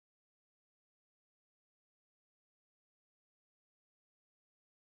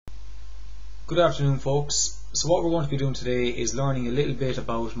Good afternoon, folks. So what we're going to be doing today is learning a little bit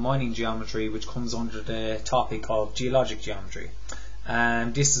about mining geometry, which comes under the topic of geologic geometry.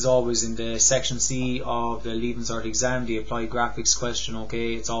 And this is always in the section C of the Leaving Cert exam, the applied graphics question.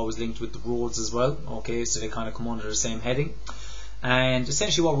 Okay, it's always linked with the roads as well. Okay, so they kind of come under the same heading. And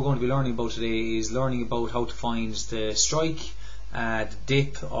essentially what we're going to be learning about today is learning about how to find the strike, the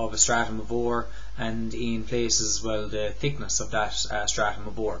dip of a stratum of ore, and in places as well the thickness of that stratum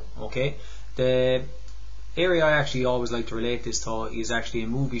of ore. Okay, the area I actually always like to relate this to is actually a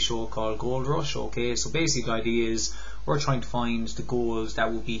movie show called Gold Rush. Okay, so basically the idea is we're trying to find the gold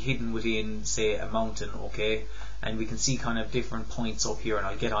that will be hidden within, say, a mountain. Okay, and we can see kind of different points up here, and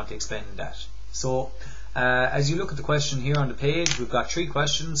I'll get on to explaining that. So as you look at the question here on the page, we've got 3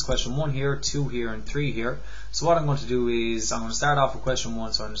 questions. Question 1 here, 2 here, and 3 here. So what I'm going to do is I'm going to start off with question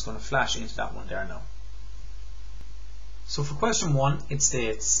 1, so I'm just going to flash into that one there now. So for question 1, it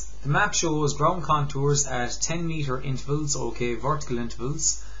states, the map shows ground contours at 10 meter intervals, okay, vertical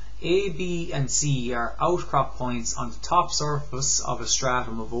intervals. A, B and C are outcrop points on the top surface of a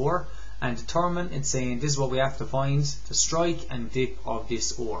stratum of ore, and determine, it's saying this is what we have to find, the strike and dip of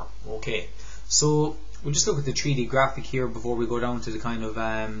this ore. Okay, so we'll just look at the 3D graphic here before we go down to the kind of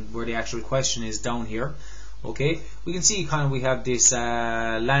where the actual question is down here. Okay, we can see kind of we have this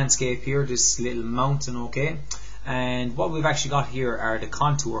landscape here, this little mountain. Okay, and what we've actually got here are the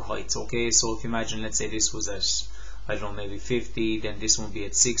contour heights. Okay, so if you imagine, let's say this was at, I don't know, maybe 50, then this one will be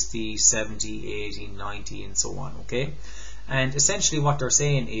at 60, 70, 80, 90 and so on. Okay, and essentially what they're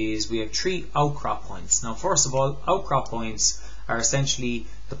saying is we have 3 outcrop points. Now first of all, outcrop points are essentially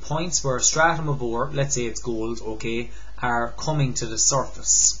the points where a stratum of ore, let's say it's gold, okay, are coming to the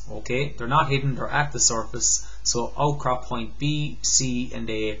surface. Okay, they're not hidden, they're at the surface. So outcrop point B, C and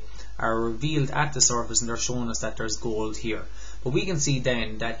A are revealed at the surface, and they're showing us that there's gold here. But we can see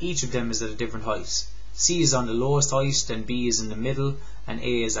then that each of them is at a different height. C is on the lowest height, then B is in the middle, and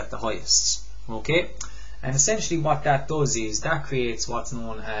A is at the highest. Okay, and essentially what that does is that creates what's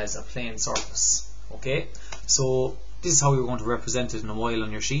known as a plane surface. Okay, so this is how we're going to represent it in a while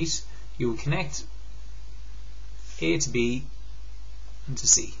on your sheet. You will connect A to B and to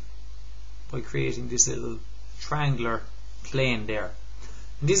C by creating this little triangular plane there.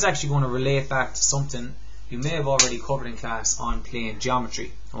 And this is actually going to relate back to something you may have already covered in class on plane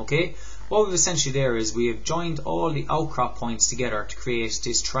geometry. Okay, what we've essentially there is we have joined all the outcrop points together to create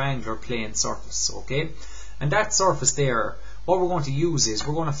this triangular plane surface. Okay, and that surface there, what we're going to use is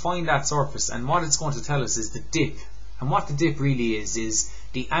we're going to find that surface, and what it's going to tell us is the dip. And what the dip really is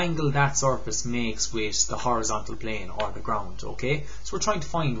the angle that surface makes with the horizontal plane or the ground. Okay, so we're trying to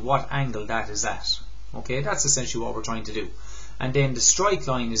find what angle that is at. Okay, that's essentially what we're trying to do. And then the strike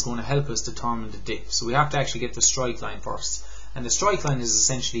line is going to help us determine the dip. So we have to actually get the strike line first. And the strike line is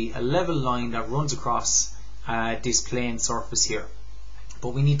essentially a level line that runs across this plane surface here.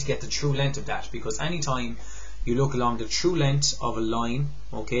 But we need to get the true length of that, because anytime you look along the true length of a line,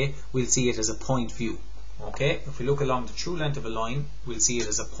 okay, we'll see it as a point view. Okay, if we look along the true length of a line, we'll see it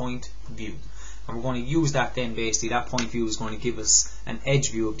as a point view. And we're going to use that then, basically, that point view is going to give us an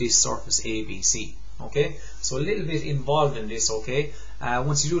edge view of this surface ABC. Okay, so a little bit involved in this. Okay,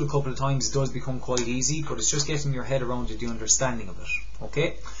 once you do it a couple of times, it does become quite easy, but it's just getting your head around the understanding of it.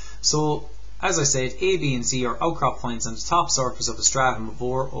 Okay, so as I said, A, B and C are outcrop points on the top surface of the stratum of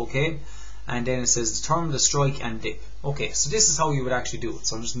ore. Okay, and then it says determine the strike and dip. Okay, so this is how you would actually do it.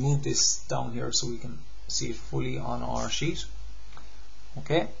 So I'll just move this down here so we can see it fully on our sheet.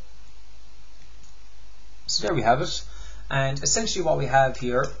 Okay, so there we have it. And essentially what we have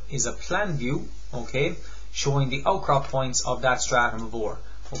here is a plan view, okay, showing the outcrop points of that stratum of ore.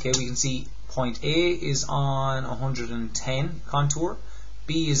 Okay, we can see point A is on 110 contour,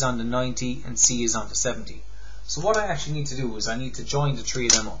 B is on the 90, and C is on the 70. So what I actually need to do is I need to join the 3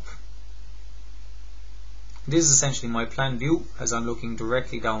 of them up. This is essentially my plan view as I'm looking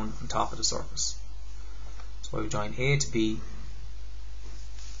directly down on top of the surface. So I would join A to B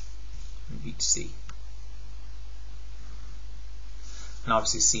and B to C, and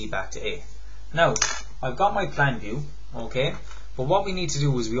obviously C back to A. Now I've got my plan view, okay, but what we need to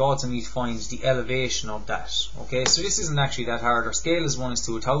do is we also need to find the elevation of that. Okay, so this isn't actually that hard. Our scale is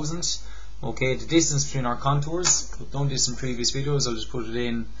 1:1000. Okay, the distance between our contours, we've done this in previous videos. I'll just put it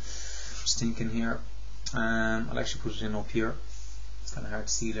in, just thinking here, I'll actually put it in up here. It's kind of hard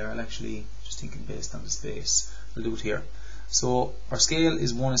to see there. I'll actually just thinking based on the space, I'll do it here. So our scale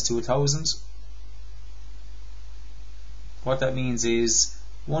is 1:1000. What that means is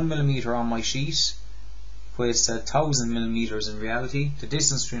 1 millimeter on my sheet equates to 1000 millimeters in reality. The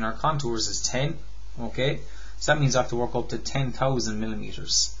distance between our contours is 10. Okay, so that means I have to work up to 10,000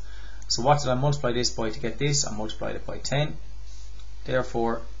 millimeters. So what did I multiply this by to get this? I multiplied it by 10.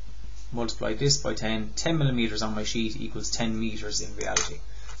 Therefore, multiply this by 10. 10 millimeters on my sheet equals 10 meters in reality.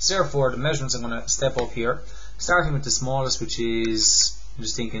 So therefore, the measurements I'm going to step up here, starting with the smallest, which is, I'm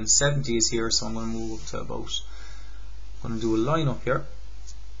just thinking 70 is here, so I'm going to move up to about, I'm going to do a line up here.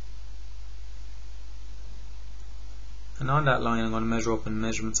 And on that line, I'm going to measure up in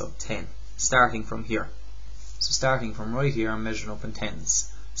measurements of 10, starting from here. So starting from right here, I'm measuring up in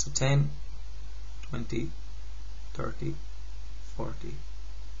tens. So 10, 20, 30, 40,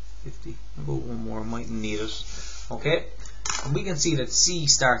 50. I'll go one more, I mightn't need it. Okay, and we can see that C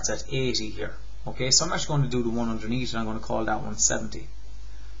starts at 80 here. Okay, so I'm actually going to do the one underneath, and I'm going to call that one 70.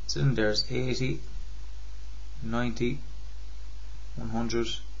 So then there's 80, 90, 100,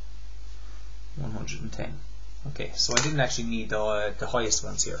 110. Okay, so I didn't actually need the highest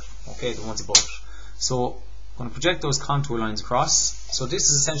ones here. Okay, the ones above it. So I'm going to project those contour lines across. So this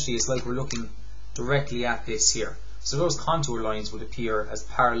is essentially, it's like we're looking directly at this here. So those contour lines would appear as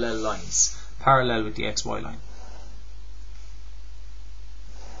parallel lines, parallel with the XY line.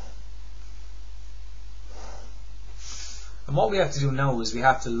 And what we have to do now is we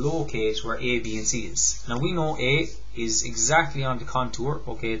have to locate where A, B and C is. Now we know A is exactly on the contour.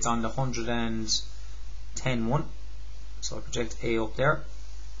 Okay, it's on the 110 one. So I project A up there.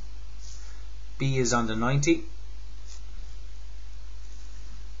 B is on the 90.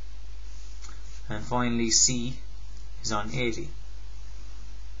 And finally C is on 80.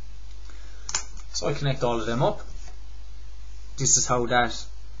 So I connect all of them up. This is how that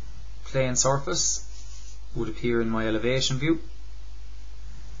plane surface would appear in my elevation view.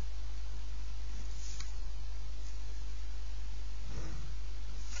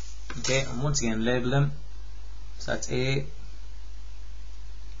 Okay, and once again label them. So that's A,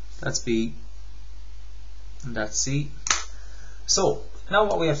 that's B, and that's C. So now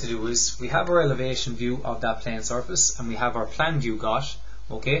what we have to do is we have our elevation view of that plane surface, and we have our plan view got.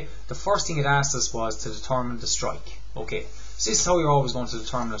 Okay, the first thing it asked us was to determine the strike. Okay, so this is how you're always going to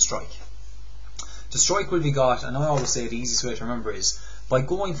determine a strike. The strike will be got, and I always say the easiest way to remember is by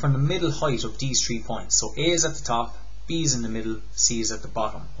going from the middle height of these 3 points. So A is at the top, B is in the middle, C is at the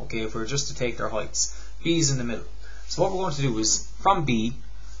bottom. Okay, if we're just to take their heights, B is in the middle. So what we're going to do is from B,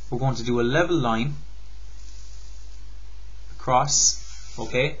 we're going to do a level line across,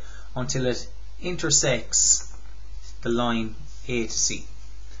 okay, until it intersects the line A to C.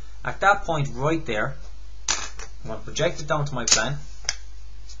 At that point right there, I'm going to project it down to my plan.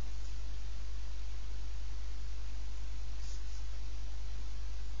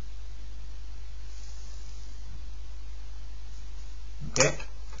 Okay,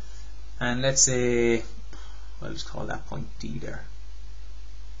 and let's say, I'll just call that point D there.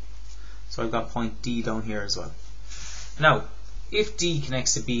 So I've got point D down here as well. Now, if D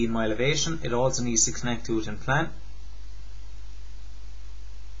connects to B in my elevation, it also needs to connect to it in plan.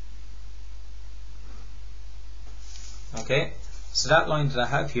 Okay, so that line that I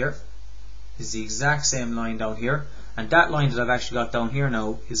have here is the exact same line down here, and that line that I've actually got down here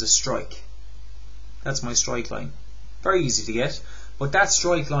now is a strike. That's my strike line. Very easy to get. But that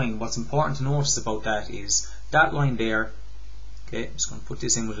strike line, what's important to notice about that is that line there, okay, I'm just going to put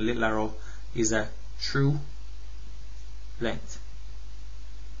this in with a little arrow, is a true length.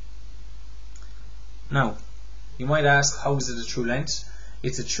 Now, you might ask, how is it a true length?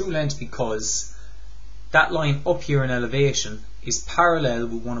 It's a true length because that line up here in elevation is parallel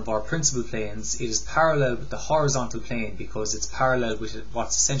with one of our principal planes. It is parallel with the horizontal plane because it's parallel with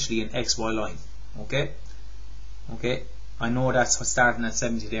what's essentially an XY line. Okay? Okay? I know that's starting at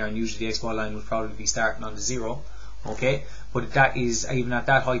 70 there, and usually the XY line would probably be starting on the 0. Okay? But that is, even at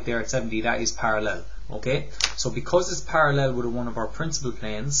that height there at 70, that is parallel. Okay? So because it's parallel with one of our principal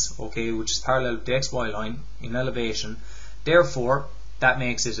planes, okay, which is parallel with the XY line in elevation, therefore that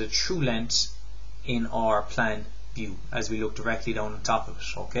makes it a true length in our plan view as we look directly down on top of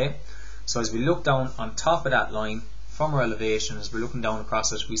it. Okay? So as we look down on top of that line from our elevation, as we're looking down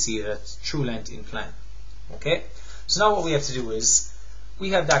across it, we see it at true length in plan. Okay? So now what we have to do is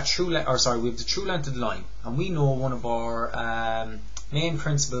we have that true length, or sorry, we have the true length of the line, and we know one of our main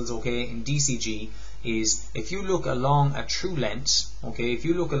principles, okay, in DCG is if you look along a true length, okay, if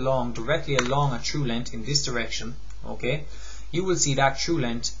you look along directly along a true length in this direction, okay, you will see that true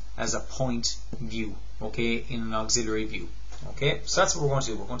length as a point view, okay, in an auxiliary view. Okay, so that's what we're going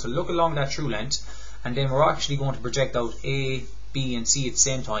to do. We're going to look along that true length, and then we're actually going to project out A, B and C at the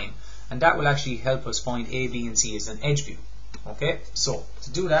same time, and that will actually help us find A, B and C as an edge view. Okay, so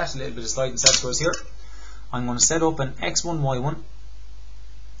to do that, a little bit of sliding set scores here. I'm going to set up an X1, Y1,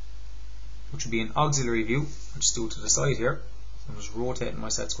 which will be an auxiliary view. I'll just do it to the side here. I'm just rotating my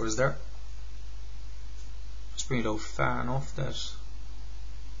set squares there. Just bring it out far enough that.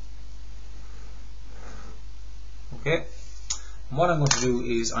 Okay. And what I'm going to do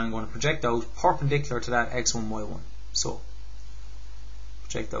is I'm going to project out perpendicular to that x1, y1. So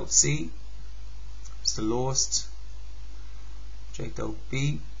project out C, it's the lowest. Project out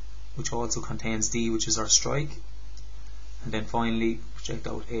B, which also contains D, which is our strike. And then finally project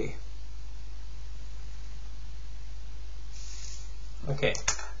out A. Okay,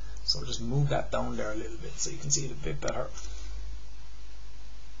 so I'll just move that down there a little bit so you can see it a bit better.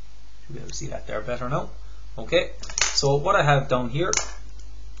 You'll be able to see that there better now. Okay, so what I have down here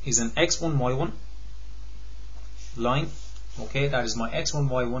is an x1, y1 line. Okay, that is my x1,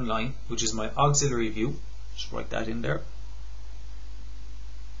 y1 line, which is my auxiliary view. Just write that in there.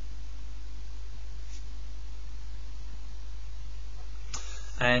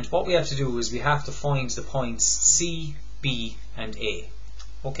 And what we have to do is we have to find the points C, B and A.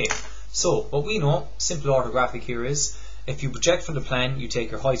 Okay, so what we know, simple orthographic here is, if you project from the plan, you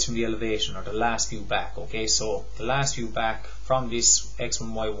take your heights from the elevation, or the last view back. Okay, so the last view back from this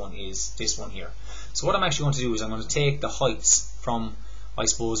x1, y1 is this one here. So what I'm actually going to do is I'm going to take the heights from, I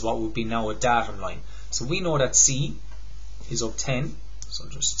suppose, what would be now a datum line. So we know that C is up 10, so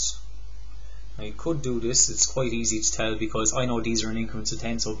just, now you could do this, it's quite easy to tell because I know these are in increments of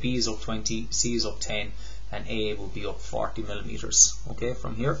 10, so B is up 20, C is up 10, and A will be up 40 millimeters, okay,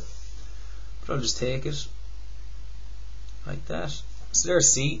 from here. But I'll just take it like that. So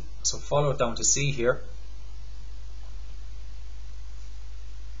there's C, so follow it down to C here.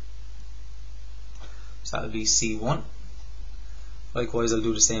 So that'll be C1. Likewise, I'll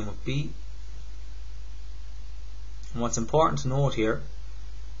do the same with B. And what's important to note here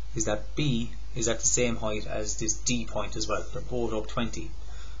is that B is at the same height as this D point as well. They're both up 20.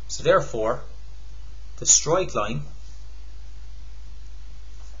 So therefore, the strike line,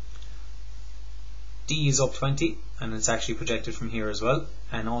 D is up 20, and it's actually projected from here as well,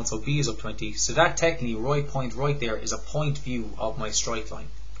 and also B is up 20. So that technically right point right there is a point view of my strike line.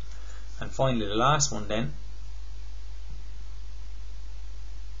 And finally the last one then,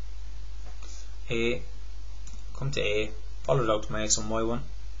 A, come to A, follow it out to my x1, y1.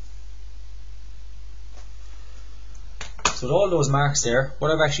 So with all those marks there, what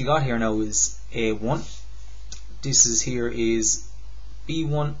I've actually got here now is A1. This is here is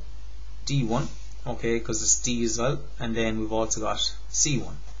B1, D1, okay, because it's D as well, and then we've also got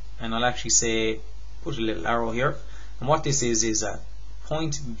C1. And I'll actually say, put a little arrow here, and what this is a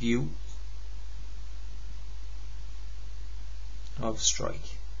point view of strike.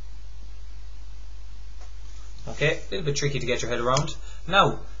 Okay, a little bit tricky to get your head around.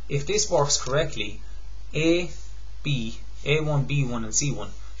 Now, if this works correctly, A, B, A1, B1 and C1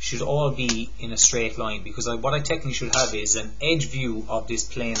 should all be in a straight line, because what I technically should have is an edge view of this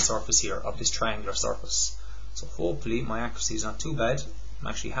plane surface here, of this triangular surface. So hopefully my accuracy is not too bad. I'm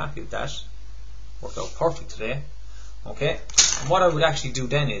actually happy with that. Worked out perfect today. Okay, and what I would actually do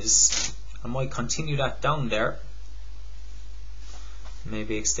then is I might continue that down there,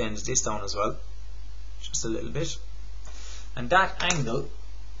 maybe extend this down as well, just a little bit, and that angle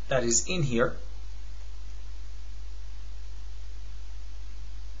that is in here,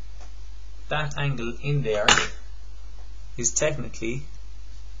 that angle in there is technically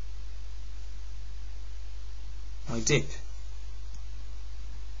my dip.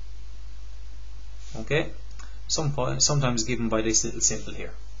 Okay, sometimes given by this little symbol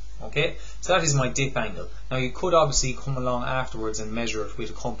here. Okay, so that is my dip angle. Now you could obviously come along afterwards and measure it with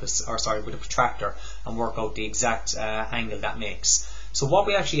a compass, or sorry, with a protractor, and work out the exact angle that makes. So what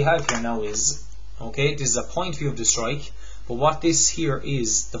we actually have here now is, okay, this is a point view of the strike, but what this here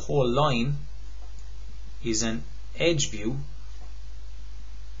is, the whole line, is an edge view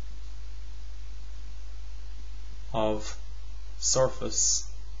of surface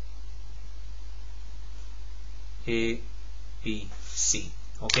A, B, C.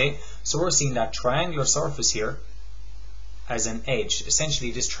 Okay, so we're seeing that triangular surface here as an edge. Essentially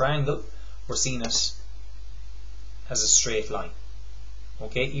this triangle, we're seeing it as a straight line.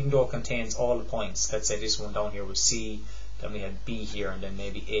 Okay, even though it contains all the points. Let's say this one down here was C, then we had B here, and then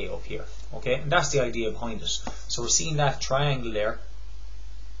maybe A up here. Okay, and that's the idea behind it. So we're seeing that triangle there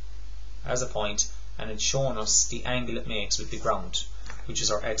as a point, and it's showing us the angle it makes with the ground, which is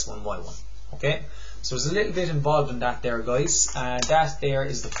our x1, y1. Okay, so there's a little bit involved in that there, guys. That there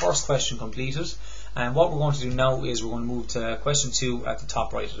is the first question completed, and what we're going to do now is we're going to move to question 2 at the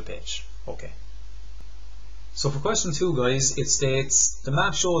top right of the page. Okay, so for question 2, guys, it states the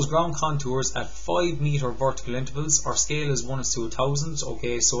map shows ground contours at 5 meter vertical intervals. Our scale is 1:1000.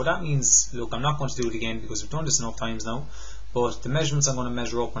 Okay, so that means, look, I'm not going to do it again because we've done this enough times now, but the measurements I'm going to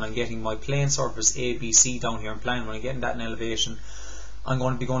measure up when I'm getting my plane surface ABC down here in plan, when I'm getting that in elevation, I'm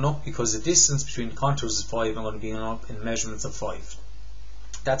going to be going up because the distance between the contours is 5, I'm going to be going up in measurements of 5.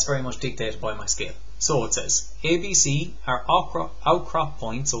 That's very much dictated by my scale. So it says ABC are outcrop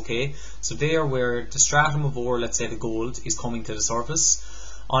points, okay, so they are where the stratum of ore, let's say the gold, is coming to the surface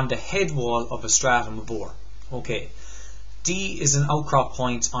on the head wall of a stratum of ore. Okay, D is an outcrop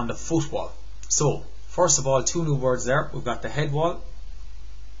point on the foot wall. So first of all, 2 new words there. We've got the head wall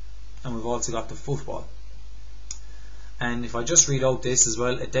and we've also got the foot wall. And if I just read out this as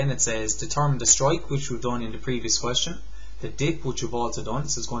well, then it says determine the strike, which we've done in the previous question, the dip, which we've also done,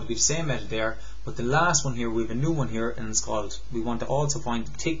 so it's going to be the same method there, but the last one here, we have a new one here, and it's called, we want to also find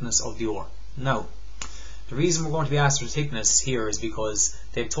the thickness of the ore. Now, the reason we're going to be asked for thickness here is because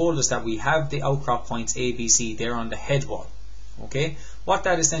they've told us that we have the outcrop points A, B, C, they're on the head wall. Okay, what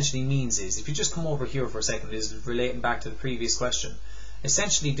that essentially means is, if you just come over here for a second, is relating back to the previous question.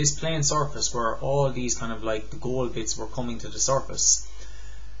 Essentially, this plane surface where all these kind of like the gold bits were coming to the surface,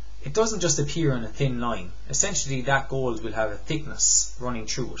 it doesn't just appear in a thin line. Essentially, that gold will have a thickness running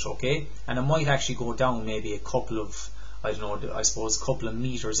through it, okay? And it might actually go down maybe a couple of, I don't know, I suppose a couple of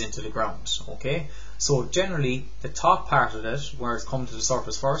meters into the ground, okay? So generally, the top part of it, where it's come to the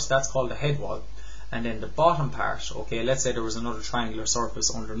surface first, that's called the head wall. And then the bottom part, okay, let's say there was another triangular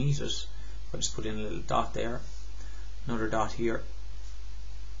surface underneath it. I'll just put in a little dot there, another dot here,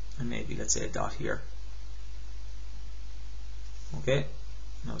 and maybe let's say a dot here. Okay,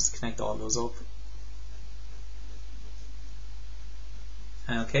 now let's connect all those up.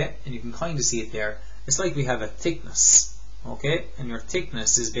 Okay, and you can kind of see it there. It's like we have a thickness, okay, and your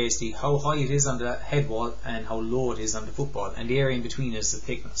thickness is basically how high it is on the head wall and how low it is on the foot wall, and the area in between is the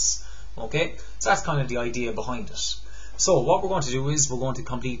thickness. Okay, so that's kind of the idea behind it. So what we're going to do is we're going to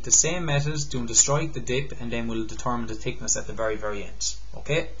complete the same method, doing the strike, the dip, and then we'll determine the thickness at the very, very end.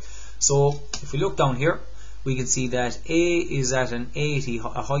 Okay, so if we look down here, we can see that A is at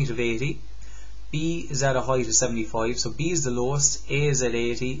a height of 80, B is at a height of 75, so B is the lowest, A is at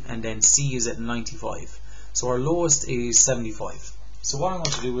 80, and then C is at 95. So our lowest is 75. So what I'm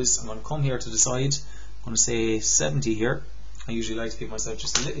going to do is I'm going to come here to the side, I'm going to say 70 here. I usually like to give myself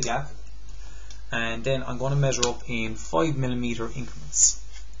just a little gap, and then I'm going to measure up in 5mm increments.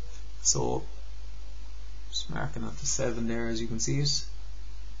 So just marking up the 7 there as you can see it.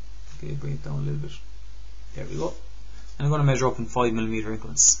 Okay, bring it down a little bit. There we go. And I'm going to measure up in 5mm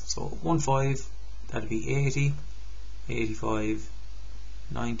increments. So 1, 5, that'll be 80, 85,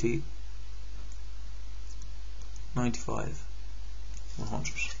 90, 95,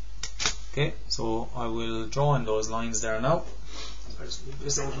 100. Okay, so I will draw in those lines there now. I'll just move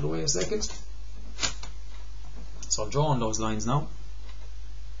this out of the way a second. So I'll draw in those lines now.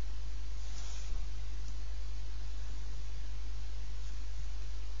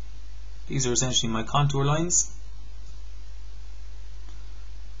 These are essentially my contour lines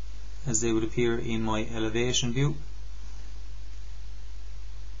as they would appear in my elevation view.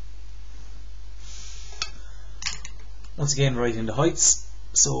 Once again, writing the heights.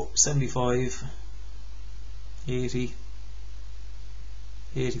 So 75, 80,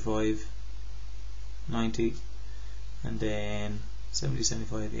 85, 90, and then 70,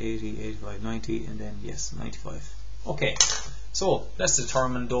 75, 80, 85, 90, and then yes, 95. Okay, so let's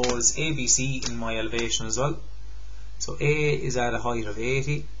determine those A, B, C in my elevation as well. So A is at a height of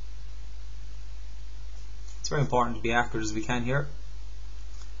 80. It's very important to be accurate as we can here.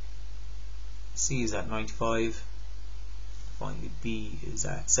 C is at 95. Finally, B is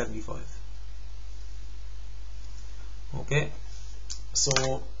at 75. Okay,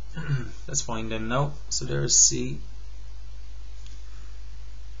 so let's find them now. So there's C,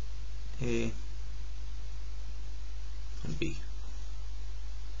 A, and B.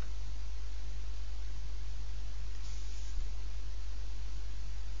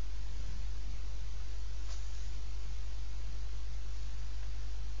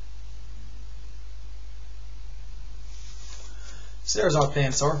 So there's our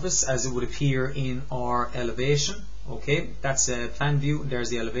plane surface as it would appear in our elevation. Okay, that's a plan view, and there's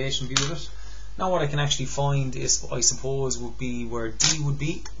the elevation view of it. Now what I can actually find is, I suppose, would be where D would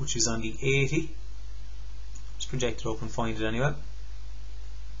be, which is on the 80. Just project it up and find it anyway.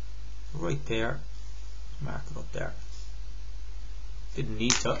 Right there, mark it up there. Didn't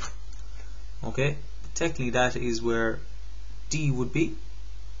need to. Okay, technically that is where D would be.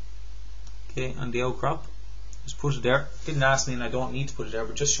 Okay, on the outcrop. Just put it there. Didn't ask me and I don't need to put it there,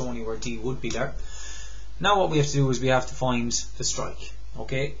 but just showing you where D would be there. Now what we have to do is we have to find the strike.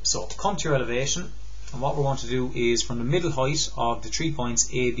 Okay, so come to your elevation, and what we're going to do is from the middle height of the 3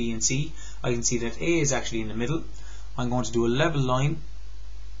 points A, B and C, I can see that A is actually in the middle. I'm going to do a level line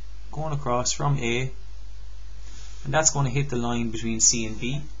going across from A, and that's going to hit the line between C and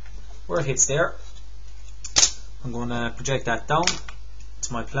B. Where it hits there, I'm going to project that down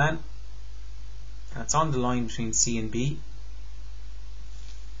to my plan. That's on the line between C and B.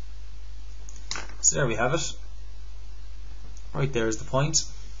 So there we have it. Right there is the point.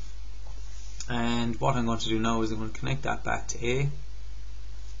 And what I'm going to do now is I'm going to connect that back to A.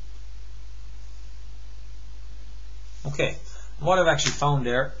 Okay, what I've actually found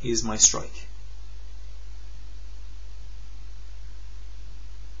there is my strike.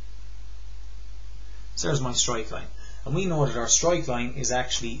 So there's my strike line. And we know that our strike line is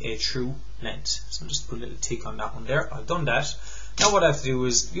actually a true length. So I'll just put a little tick on that one there. I've done that. Now what I have to do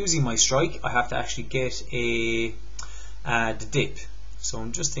is, using my strike, I have to actually get the dip. So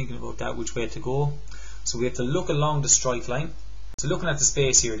I'm just thinking about that, which way to go. So we have to look along the strike line. So looking at the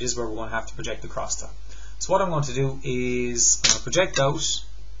space here, this is where we're going to have to project across to. So what I'm going to do is I'm going to project out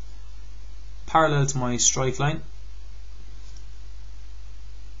parallel to my strike line.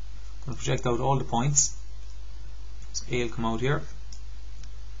 I'm going to project out all the points. So A will come out here.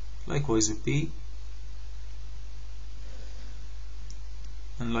 Likewise with B.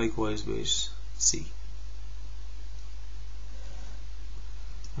 And likewise with C.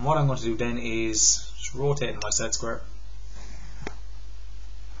 And what I'm going to do then is just rotate my set square.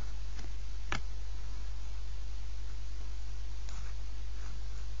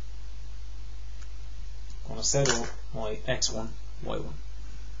 I'm going to set up my X1, Y1,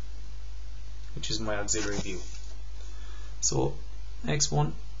 which is my auxiliary view. So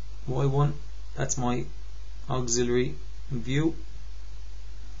X1, Y1, that's my auxiliary view.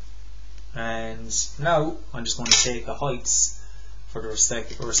 And now I'm just going to take the heights for the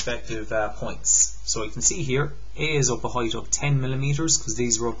respective points. So you can see here, A is up a height of 10 millimeters because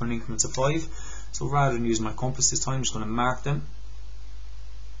these were up in increments of 5. So rather than use my compass this time, I'm just going to mark them.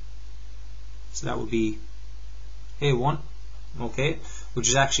 So that would be A1, okay, which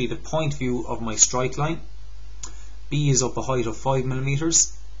is actually the point view of my strike line. B is up a height of 5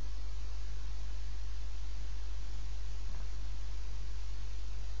 millimeters.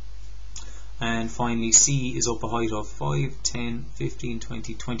 And finally C is up a height of 5, 10, 15,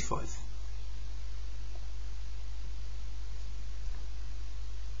 20, 25.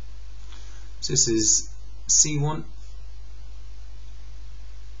 So this is C1,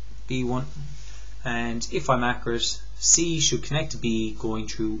 B1, and if I'm accurate, C should connect to B going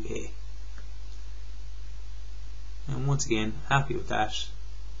through A. And once again, happy with that.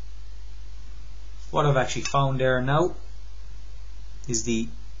 What I've actually found there now is the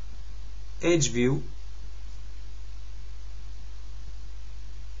edge view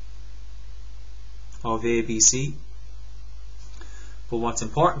of ABC. But what's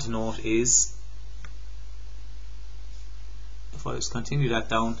important to note is, if I just continue that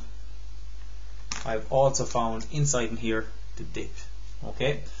down, I've also found inside in here the dip.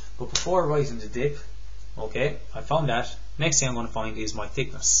 Okay, but before writing the dip, okay, I found that. Next thing I'm going to find is my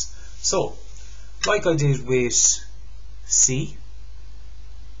thickness. So, like I did with C,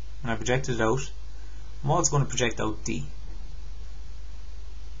 when I projected it out, I'm also going to project out D.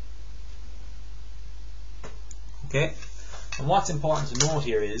 Okay, and what's important to note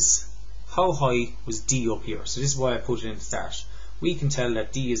here is how high was D up here. So this is why I put it in the start. We can tell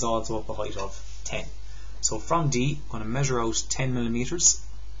that D is also up a height of 10. So from D, I'm going to measure out 10 millimeters.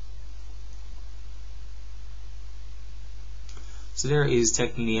 So there is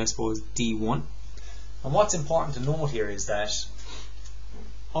technically, I suppose, D1. And what's important to note here is that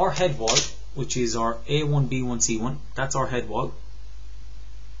our head wall, which is our A1, B1, C1, that's our head wall.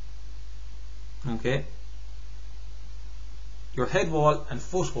 Okay. Your head wall and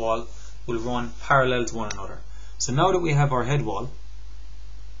foot wall will run parallel to one another. So now that we have our head wall,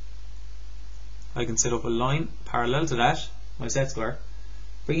 I can set up a line parallel to that, my set square,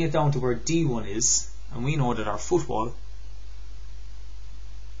 bring it down to where D1 is, and we know that our foot wall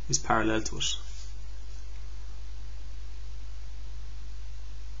is parallel to it.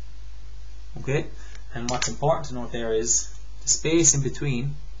 Okay, and what's important to note there is the space in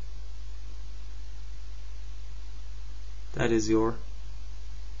between, that is your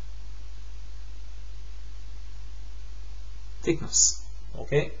thickness,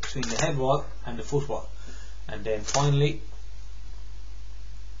 okay, between the head wall and the foot wall. And then finally,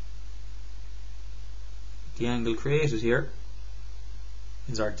 the angle created here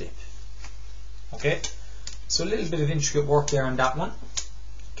is our dip. Okay, so a little bit of intricate work there on that one.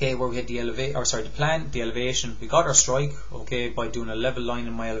 Okay, where we had the the elevation, we got our strike, okay, by doing a level line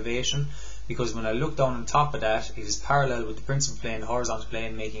in my elevation, because when I look down on top of that, it is parallel with the principal plane, the horizontal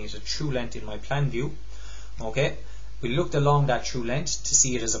plane, making it a true length in my plan view. Okay, we looked along that true length to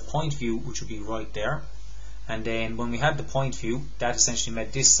see it as a point view, which would be right there. And then when we had the point view, that essentially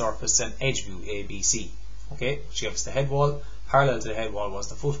made this surface an edge view, ABC. Okay, which gives us the head wall. Parallel to the head wall was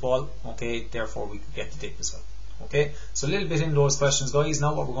the foot wall. Okay, therefore we could get the dip as well. Okay, so a little bit in those questions, guys.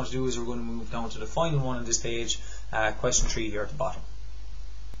 Now what we're going to do is we're going to move down to the final one on this page, question 3 here at the bottom.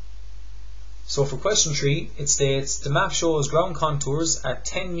 So for question 3, it states, the map shows ground contours at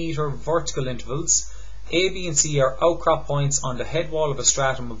 10 meter vertical intervals. A, B and C are outcrop points on the head wall of a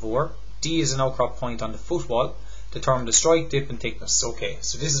stratum of ore. D is an outcrop point on the foot wall. Determine the strike, dip and thickness. Okay,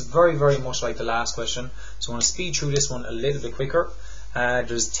 so this is very, very much like the last question. So I'm going to speed through this one a little bit quicker.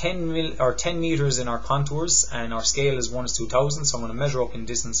 There's 10 meters in our contours, and our scale is 1:2000, so I'm going to measure up in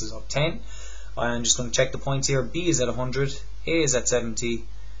distances of 10. I'm just going to check the points here. B is at 100, A is at 70,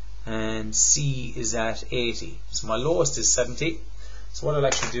 and C is at 80. So my lowest is 70. So what I'll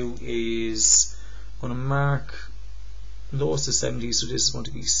actually do is I'm going to mark lowest is 70, so this is going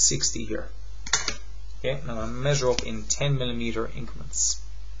to be 60 here. Okay, now I'm going to measure up in 10 millimeter increments.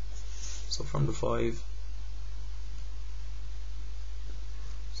 So from the 5,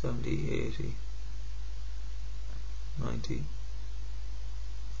 70, 80, 90,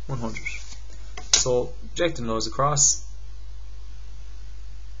 100. So projecting those across.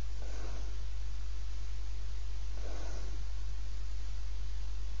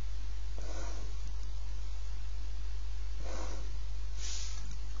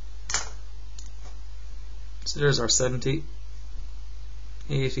 So there's our 70,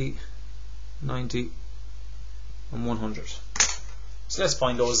 80, 90 and 100. So let's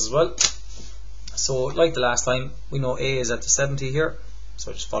find those as well. So like the last time, we know A is at the 70 here,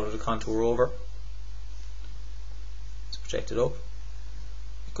 so just follow the contour over. Let's project it up.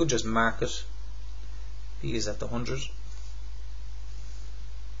 You could just mark it. B is at the 100.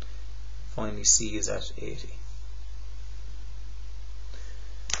 Finally C is at 80.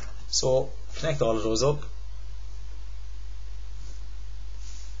 So connect all of those up.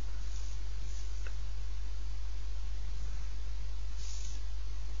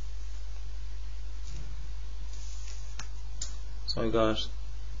 So I've got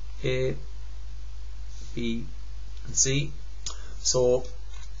A, B and C. So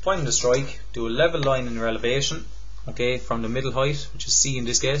finding the strike, do a level line in your elevation, okay, from the middle height, which is C in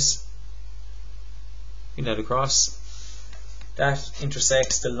this case, bring that across. That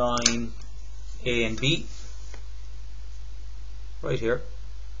intersects the line A and B right here.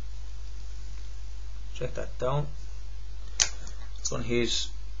 Check that down. It's going to hit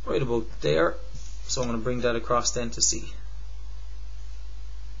right about there, so I'm going to bring that across then to C.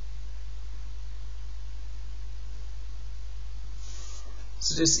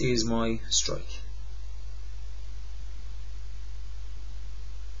 So this is my strike.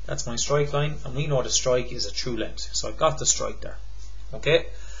 That's my strike line, and we know the strike is a true length. So I've got the strike there. Okay.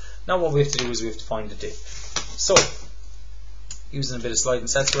 Now what we have to do is we have to find the dip. So using a bit of sliding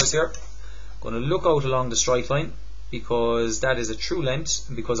set screws here, I'm going to look out along the strike line because that is a true length,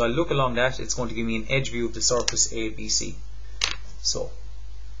 and because I look along that, it's going to give me an edge view of the surface ABC. So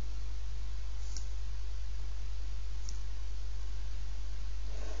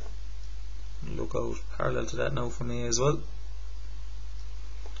look out parallel to that now from A as well.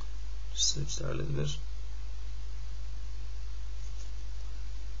 Just switch there a little bit.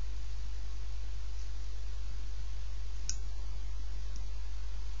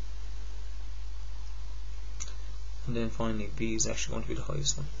 And then finally B is actually going to be the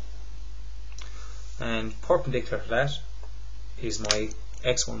highest one. And perpendicular to that is my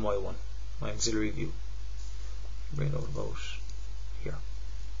X1, Y1, my auxiliary view. Bring it out about here.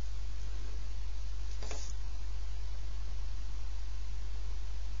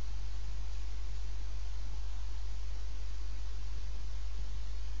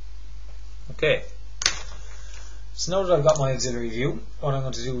 Okay, so now that I've got my auxiliary view, what I'm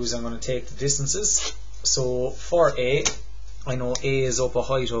going to do is I'm going to take the distances. So for A, I know A is up a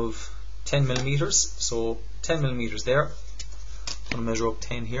height of 10 millimeters, so 10 millimeters there. I'm going to measure up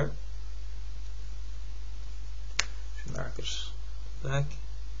 10 here. Mark it back.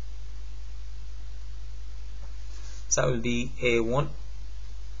 So that will be A1.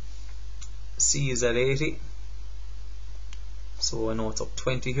 C is at 80, so I know it's up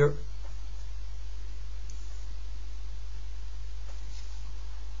 20 here.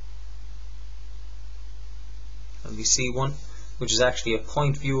 C1, which is actually a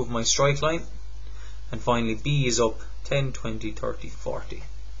point view of my strike line, and finally B is up 10, 20, 30, 40.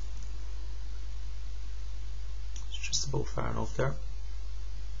 It's just about far enough there.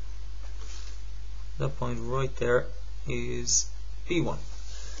 That point right there is B1.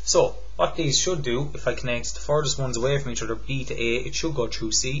 So what these should do, if I connect the furthest ones away from each other, B to A, it should go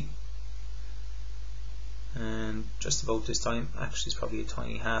through C. And just about this time, actually it's probably a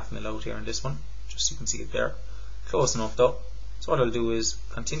tiny half mil out here in this one, just so you can see it there. Close enough though. So what I'll do is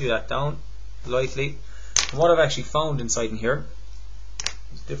continue that down lightly. And what I've actually found inside in here,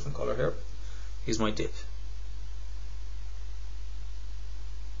 it's a different colour here, is my dip.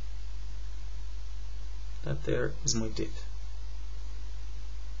 That there is my dip.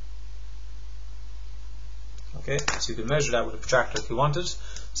 Okay, so you can measure that with a protractor if you wanted. So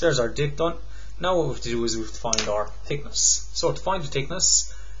there's our dip done. Now what we have to do is we have to find our thickness. So to find the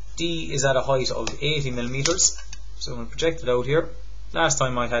thickness, D is at a height of 80 millimeters. So I'm going to project it out here. Last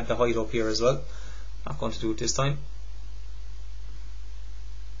time I had the height up here as well. Not going to do it this time.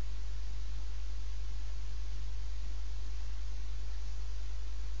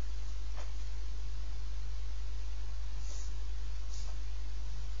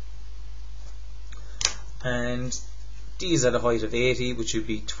 And D is at a height of 80, which would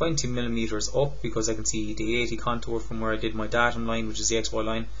be 20 millimeters up, because I can see the 80 contour from where I did my datum line, which is the XY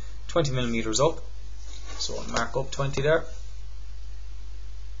line, 20 millimeters up. So I'll mark up 20 there.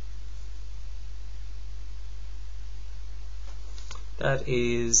 That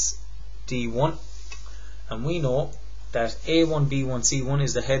is D1, and we know that A1, B1, C1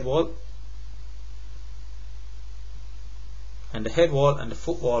 is the head wall, and the head wall and the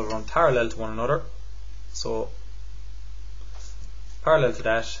foot wall run parallel to one another. So parallel to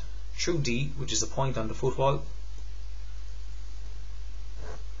that, through D, which is a point on the foot wall,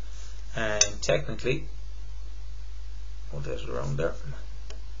 and technically, rotate it around there,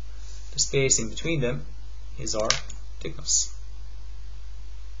 the spacing between them is our thickness.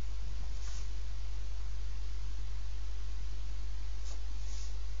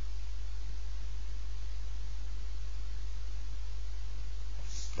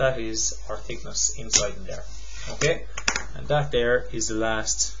 That is our thickness inside in there. Okay, and that there is the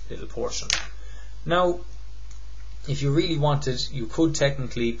last little portion. Now, if you really wanted, you could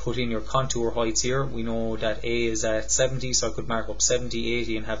technically put in your contour heights here. We know that A is at 70, so I could mark up 70,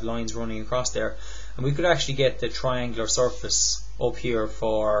 80 and have lines running across there. And we could actually get the triangular surface up here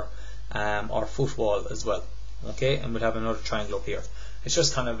for our foot wall as well. Okay, and we'd have another triangle up here. It's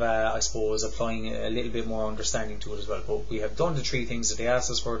just kind of, I suppose, applying a little bit more understanding to it as well. But we have done the three things that they asked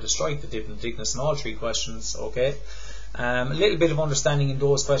us for: the strike, the dip, and the thickness in all three questions. Okay, a little bit of understanding in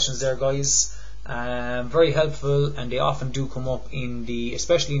those questions there, guys. Very helpful, and they often do come up in the,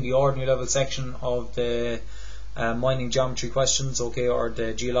 especially in the ordinary level section of the mining geometry questions, okay, or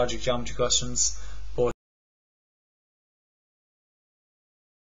the geologic geometry questions.